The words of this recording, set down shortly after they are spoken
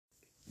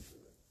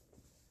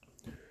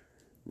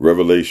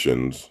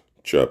Revelations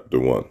chapter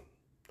 1.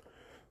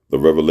 The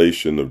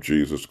revelation of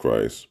Jesus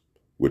Christ,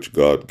 which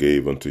God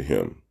gave unto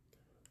him,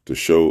 to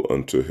show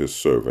unto his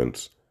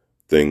servants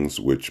things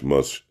which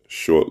must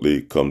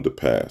shortly come to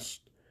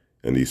pass.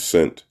 And he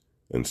sent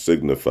and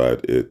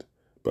signified it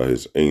by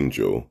his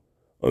angel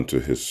unto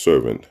his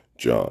servant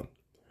John,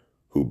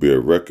 who bear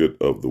record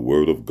of the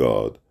word of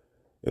God,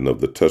 and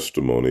of the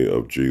testimony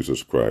of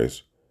Jesus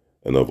Christ,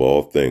 and of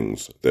all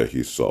things that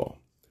he saw.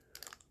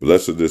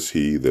 Blessed is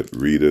he that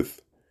readeth,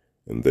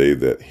 and they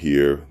that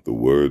hear the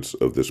words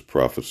of this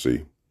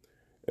prophecy,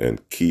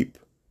 and keep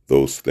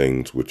those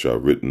things which are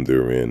written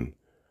therein,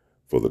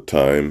 for the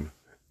time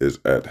is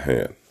at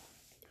hand.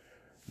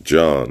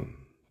 John,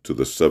 to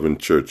the 7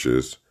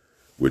 churches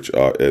which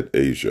are at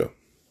Asia.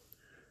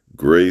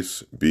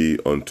 Grace be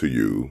unto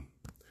you,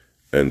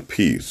 and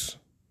peace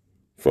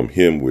from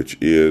him which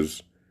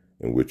is,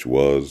 and which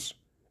was,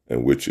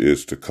 and which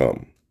is to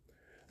come,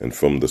 and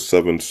from the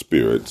 7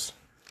 spirits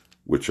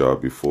which are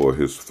before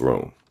his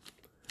throne,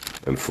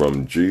 and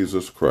from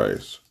Jesus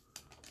Christ,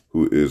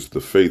 who is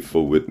the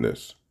faithful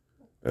witness,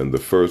 and the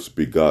first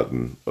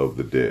begotten of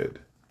the dead,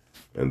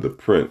 and the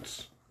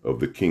prince of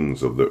the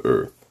kings of the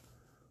earth,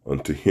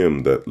 unto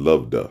him that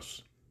loved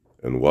us,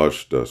 and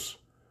washed us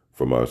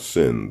from our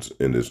sins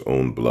in his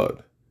own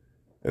blood,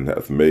 and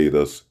hath made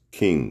us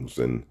kings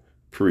and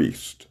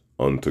priests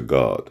unto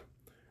God,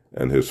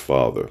 and his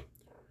Father.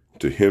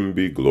 To him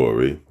be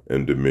glory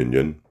and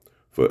dominion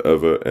for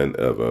ever and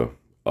ever.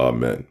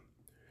 Amen.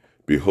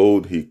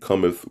 Behold, he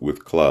cometh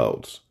with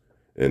clouds,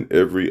 and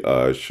every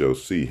eye shall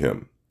see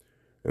him,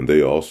 and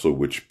they also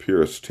which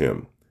pierced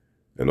him,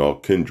 and all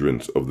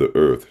kindreds of the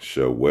earth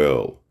shall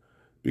wail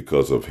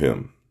because of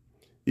him.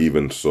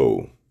 Even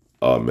so,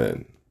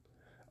 Amen.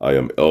 I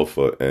am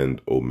Alpha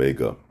and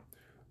Omega,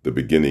 the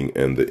beginning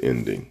and the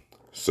ending,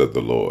 said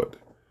the Lord,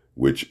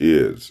 which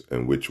is,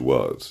 and which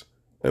was,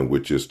 and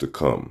which is to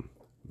come,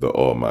 the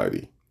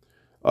Almighty.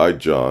 I,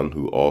 John,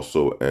 who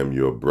also am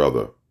your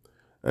brother,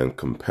 and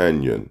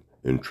companion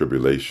in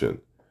tribulation,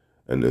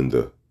 and in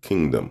the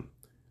kingdom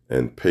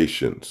and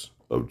patience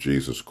of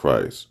Jesus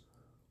Christ,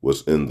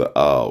 was in the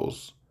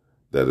isles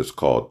that is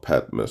called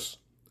Patmos,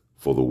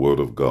 for the word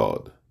of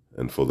God,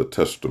 and for the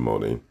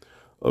testimony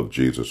of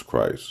Jesus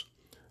Christ.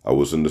 I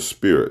was in the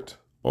Spirit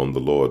on the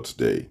Lord's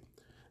day,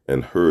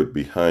 and heard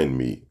behind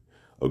me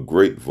a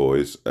great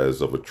voice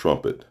as of a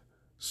trumpet,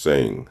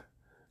 saying,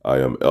 I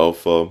am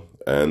Alpha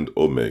and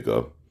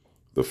Omega,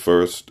 the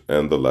first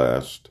and the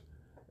last,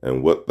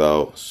 and what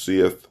thou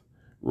seest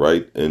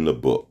write in a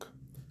book,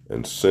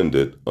 and send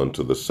it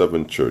unto the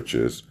 7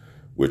 churches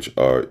which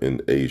are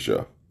in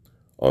Asia,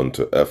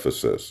 unto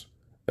Ephesus,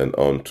 and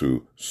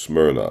unto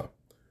Smyrna,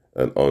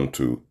 and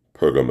unto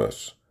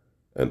Pergamos,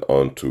 and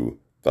unto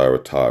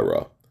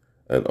Thyatira,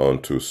 and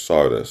unto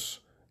Sardis,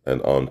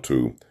 and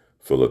unto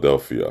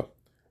Philadelphia,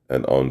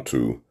 and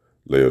unto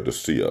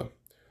Laodicea.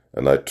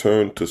 And I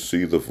turned to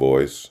see the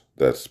voice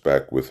that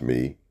spake with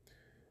me,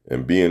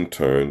 and being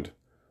turned,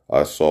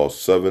 I saw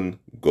 7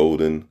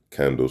 golden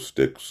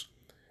candlesticks,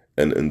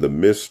 and in the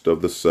midst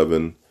of the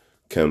 7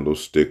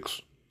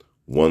 candlesticks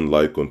one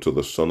like unto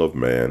the Son of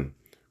Man,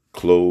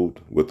 clothed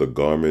with a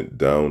garment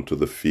down to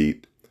the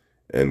feet,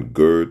 and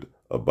girt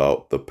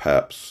about the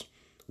paps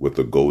with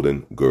a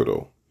golden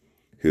girdle.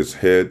 His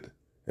head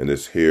and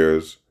his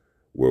hairs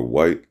were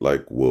white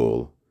like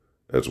wool,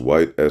 as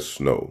white as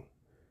snow,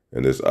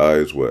 and his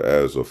eyes were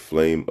as a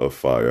flame of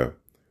fire,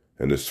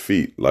 and his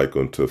feet like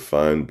unto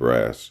fine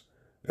brass,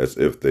 as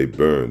if they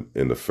burned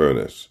in the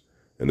furnace,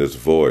 and his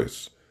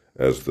voice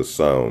as the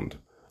sound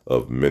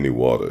of many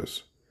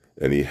waters.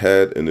 And he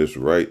had in his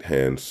right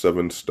hand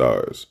 7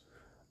 stars,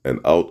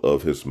 and out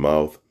of his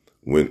mouth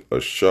went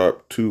a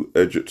sharp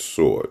 2-edged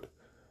sword,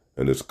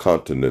 and his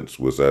countenance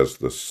was as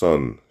the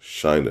sun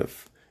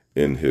shineth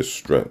in his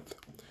strength.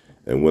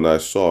 And when I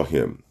saw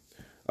him,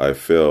 I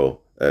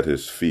fell at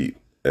his feet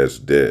as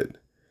dead.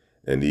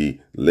 And he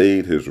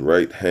laid his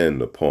right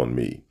hand upon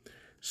me,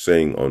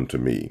 saying unto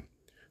me,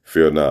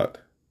 Fear not,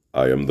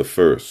 I am the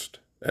first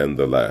and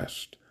the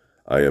last.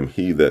 I am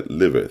he that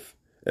liveth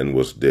and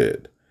was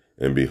dead,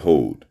 and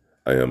behold,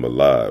 I am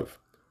alive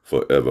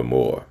for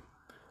evermore.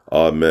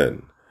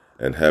 Amen.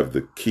 And have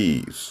the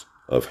keys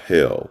of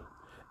hell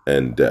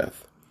and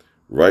death.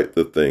 Write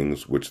the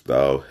things which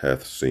thou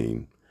hast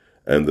seen,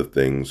 and the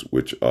things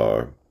which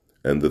are,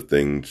 and the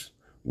things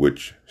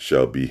which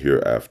shall be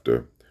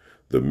hereafter,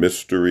 the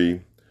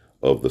mystery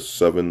of the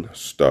 7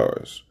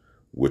 stars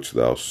which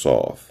thou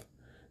sawest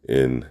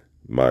in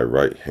my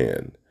right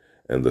hand,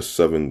 and the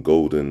 7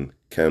 golden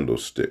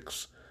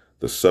candlesticks.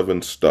 The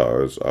 7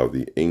 stars are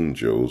the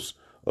angels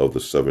of the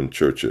 7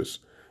 churches,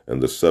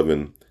 and the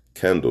 7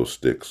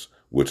 candlesticks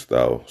which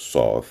thou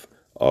sawest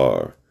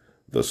are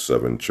the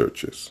 7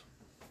 churches.